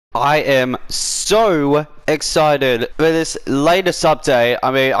I am so excited for this latest update. I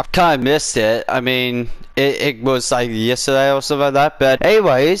mean, I kind of missed it. I mean, it was like yesterday or something like that. But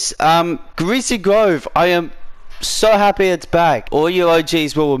anyways, Greasy Grove, I am so happy it's back. All you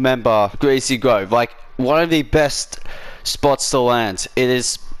OGs will remember Greasy Grove, like one of the best spots to land. It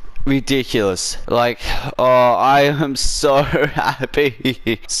is ridiculous. Like, oh, I am so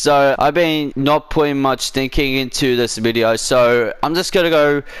happy. So I've been not putting much thinking into this video, so I'm just gonna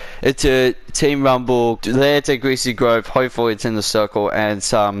go into Team Rumble there to Greasy Grove. Hopefully it's in the circle, and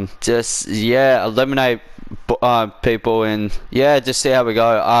just eliminate people, and just see how we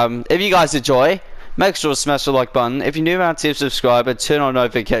go. If you guys enjoy, make sure to smash the like button. If you're new around here, subscribe and turn on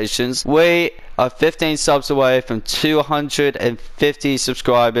notifications. We are 15 subs away from 250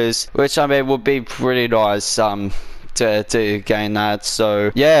 subscribers, which I mean would be pretty nice to gain that.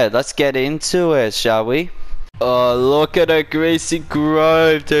 So yeah, let's get into it, shall we? Oh, look at a Greasy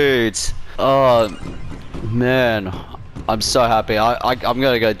Grove, dudes. Oh man, I'm so happy. I'm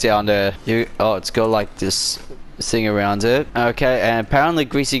gonna go down there. It's got like this thing around it. Okay, and apparently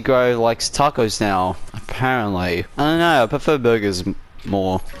Greasy Grove likes tacos now. Apparently. I don't know, I prefer burgers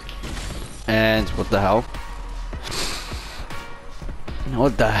more. And what the hell?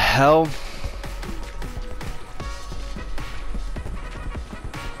 What the hell?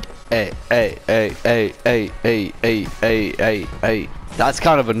 Hey. That's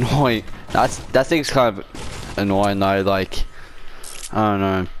kind of annoying. That thing's kind of annoying though, like, I don't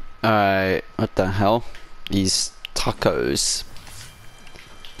know. Alright, what the hell? These tacos.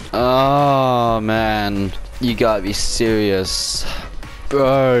 Oh man, you gotta be serious,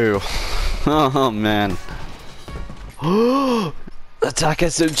 bro. Oh man. The Tac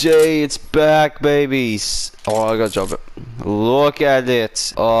SMG, it's back, babies. Oh, I gotta drop it. Look at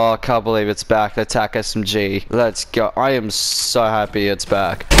it. Oh, I can't believe it's back. The Tac SMG. Let's go. I am so happy it's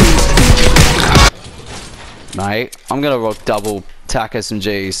back. Mate, I'm gonna rock double Tac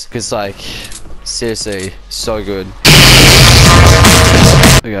SMGs, because like, seriously, so good.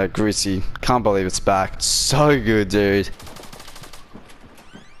 We got Greasy. Can't believe it's back. So good, dude.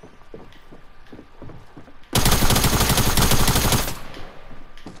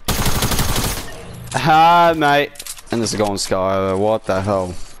 Hi, mate. And there's a golden sky. What the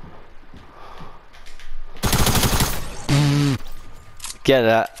hell? Get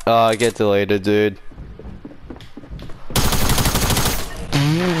that. Oh, get deleted, dude.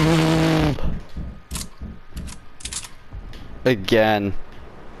 Again.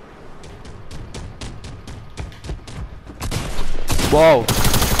 Whoa.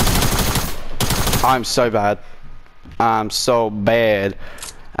 I'm so bad. I'm so bad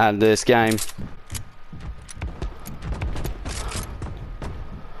at this game.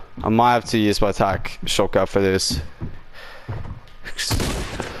 I might have to use my Tac shotgun for this.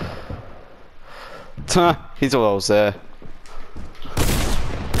 He's almost there.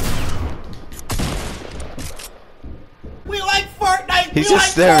 We like Fortnite. He's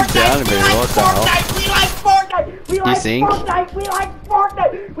just staring down at me. What the hell? We like Fortnite. We like Fortnite. We like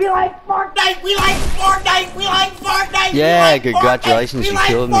Fortnite. We like Fortnite. We like Fortnite. We like Fortnite. Yeah, congratulations, you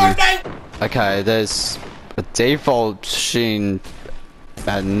killed me. Okay, there's a default sheen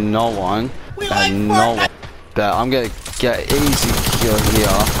at no one. But I'm gonna get easy kill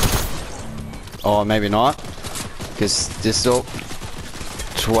here. Or maybe not, because this little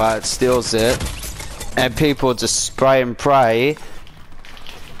twat steals it, and people just spray and pray.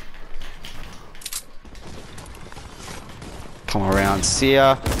 Come around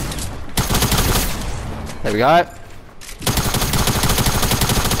here. There we go.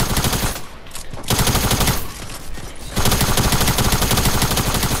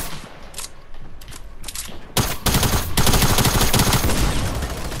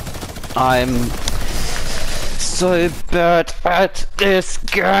 I'm so bad at this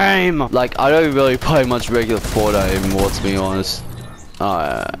game. Like, I don't really play much regular Fortnite anymore, to be honest. Come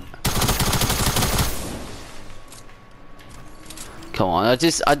on,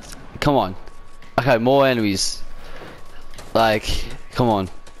 come on. Okay, more enemies. Like, come on.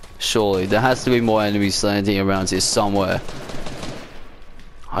 Surely, there has to be more enemies landing around here somewhere.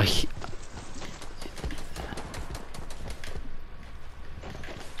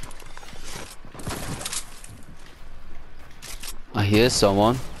 I hear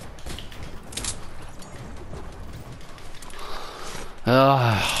someone.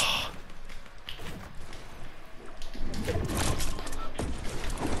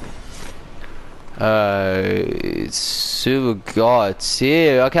 Super gods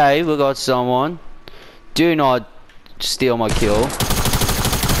here. Okay, we got someone. Do not steal my kill.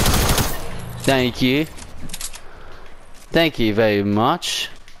 Thank you. Thank you very much.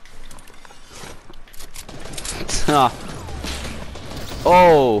 Ah.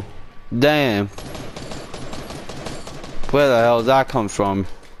 Oh, damn. Where the hell did that come from?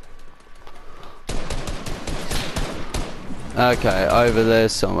 Okay, over there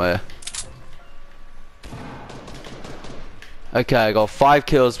somewhere. Okay, I got 5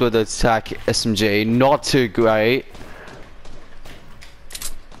 kills with the Tac SMG. Not too great.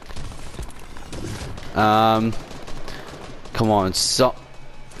 Come on, stop.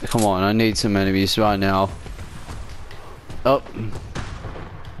 Come on, I need some enemies right now. Oh.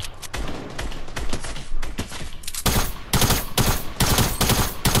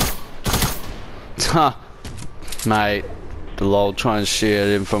 Ha. Mate, the lol trying to shoot at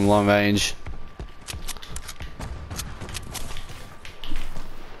him from long range.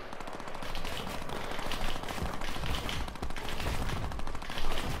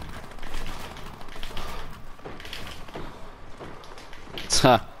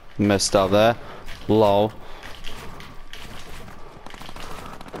 Ha, messed up there. Lol.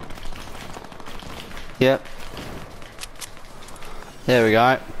 Yep. There we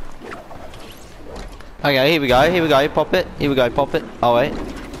go. Okay, here we go, pop it. Here we go, pop it. Oh wait.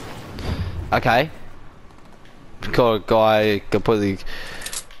 Okay. Got a guy completely...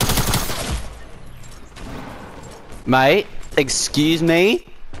 Mate, excuse me?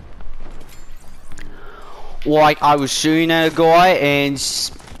 Like, I was shooting at a guy and...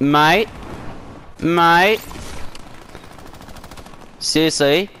 Mate?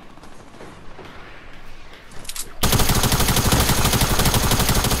 Seriously?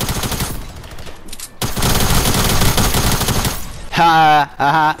 Ha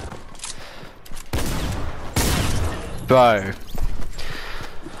ha. Bro.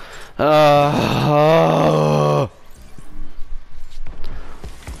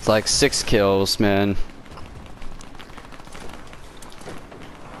 It's like 6 kills, man.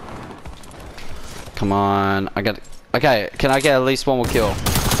 Come on, I got. Okay, can I get at least 1 more kill,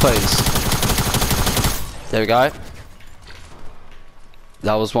 please? There we go.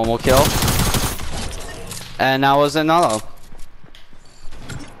 That was 1 more kill, and that was another.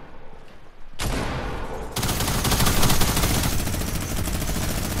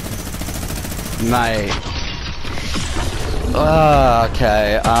 Mate.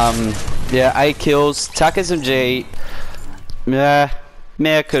 Okay. Yeah, 8 kills. Tac SMG. Yeah,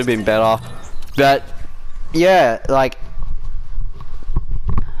 could have been better. But yeah, like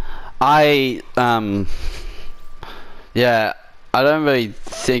yeah, I don't really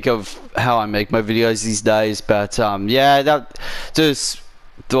think of how I make my videos these days, but yeah, that just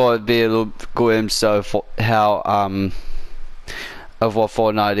thought it'd be a little glimpse of how of what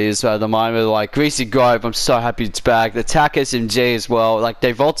Fortnite is at the moment. Like Greasy Grove, I'm so happy it's back. The Tac SMG as well. Like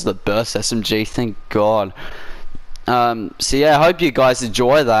they vaulted the burst SMG, thank God. So yeah, I hope you guys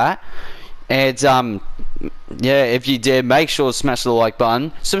enjoy that. And yeah, if you did, make sure to smash the like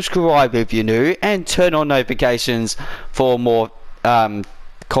button, subscribe if you're new, and turn on notifications for more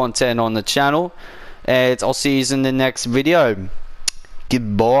content on the channel. And I'll see you in the next video.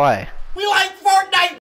 Goodbye.